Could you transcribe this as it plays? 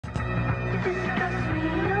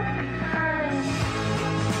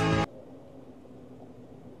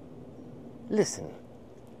Listen,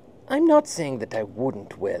 I'm not saying that I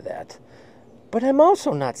wouldn't wear that, but I'm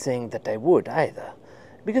also not saying that I would either,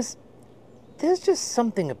 because there's just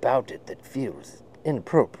something about it that feels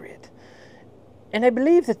inappropriate. And I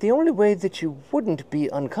believe that the only way that you wouldn't be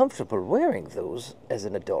uncomfortable wearing those as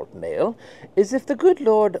an adult male is if the good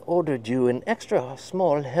Lord ordered you an extra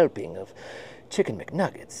small helping of chicken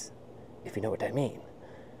McNuggets, if you know what I mean.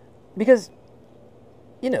 Because,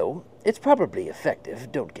 it's probably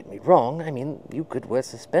effective, don't get me wrong. I mean, you could wear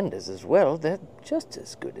suspenders as well. They're just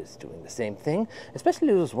as good as doing the same thing, especially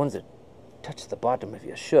those ones that touch the bottom of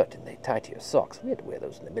your shirt and they tie to your socks. We had to wear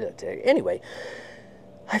those in the military. Anyway,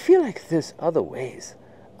 I feel like there's other ways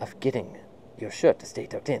of getting your shirt to stay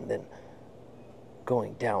tucked in than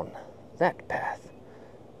going down that path.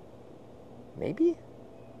 Maybe?